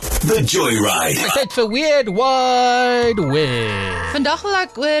The Joyride. Tyd vir Weird Wide Web. Vandag wil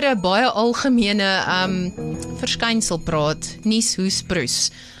ek oor 'n baie algemene verskynsel praat. Nies, hoes,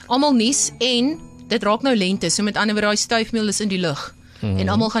 proes. Almal nies en dit raak nou lente, so met ander woorde daai stuifmeel is in die lug. En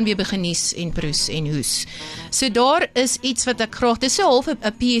almal gaan weer begin nies en proes en hoes. So daar is iets wat ek graag, dis so half 'n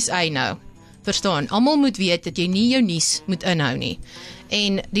PSA nou. Verstaan, almal moet weet dat jy nie jou nies moet inhou nie.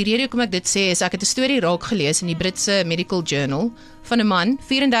 En die rede hoekom ek dit sê is ek het 'n storie raak gelees in die Britse Medical Journal van 'n man,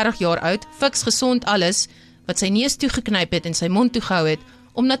 34 jaar oud, fiks gesond alles, wat sy neus toegeknyp het en sy mond toegehou het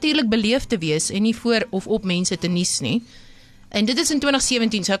om natuurlik beleefd te wees en nie voor of op mense te nies nie. En dit is in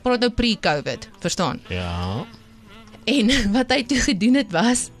 2017, so ek praat nou pre-COVID, verstaan? Ja. En wat hy toe gedoen het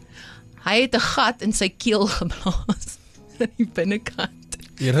was, hy het 'n gat in sy keel geblaas aan die binnekant.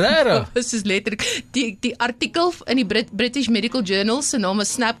 Regtig? Dit is letterlik die artikel in die British Medical Journal se naam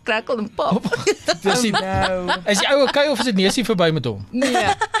is Snap, Crackle and Pop. Dis die, is die ou okay of is dit neusie verby met hom?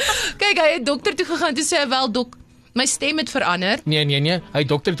 Nee. Kyk, hy het dokter toe gegaan toe sê hy wel dok, my stem het verander. Nee, hy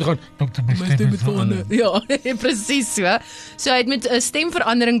dokter toe gaan, dokter my stem het verander. Ja, presies so. So hy het met 'n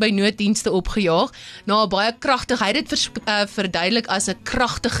stemverandering by nooddienste opgejaag na 'n baie kragtige, hy het dit verduidelik as 'n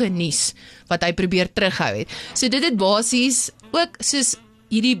kragtige nies wat hy probeer terughou het. So dit het basies ook soos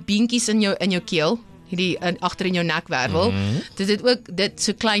hierdie beentjies in jou keel, hierdie agter in jou nekwervel. Dit het ook dit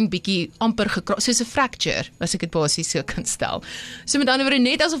so klein bietjie amper soos 'n fracture, as ek dit basies so kan stel. So met ander woorde,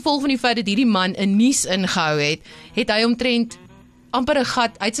 net as gevolg van die feit dat hierdie man 'n nies ingehou het hy omtrent amper 'n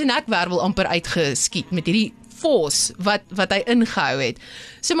gat uit sy nekwervel amper uitgeskiet met hierdie force wat hy ingehou het.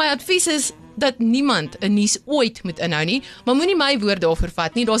 So my advies is dat niemand 'n nies ooit moet inhou nie, maar moenie my woord daarvoor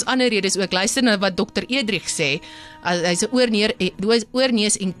vat nie. Daar's ander redes ook. Luister nou wat dokter Edrich sê. Hy's 'n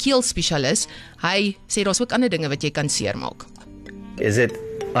oorneus en keel spesialis. Hy sê daar's ook ander dinge wat jy kan seermaak. Is it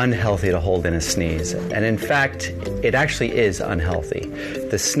unhealthy to hold in a sneeze? And in fact, it actually is unhealthy.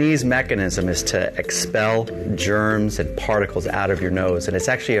 The sneeze mechanism is to expel germs and particles out of your nose, and it's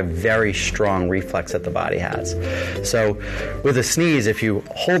actually a very strong reflex that the body has. So with a sneeze, if you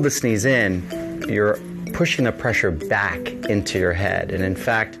hold the sneeze in, you're pushing the pressure back into your head, and in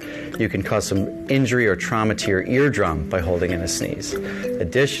fact, you can cause some injury or trauma to your eardrum by holding in a sneeze.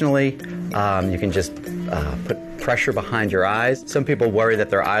 Additionally, you can just put pressure behind your eyes. Some people worry that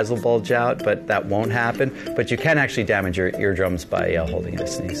their eyes will bulge out, but that won't happen. But you can actually damage your eardrums by holding in a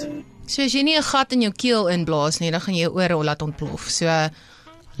sneeze. So as jy nie 'n gat in jou keel inblaas nie, dan gaan jy jou ore laat ontplof. So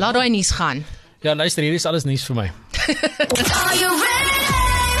laat daai nies gaan. Ja, luister, hier is alles nuus vir my.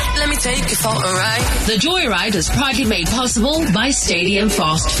 Let me take you for a ride. The Joyride is proudly made possible by Stadium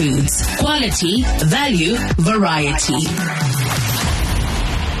Fast Foods. Quality, value, variety.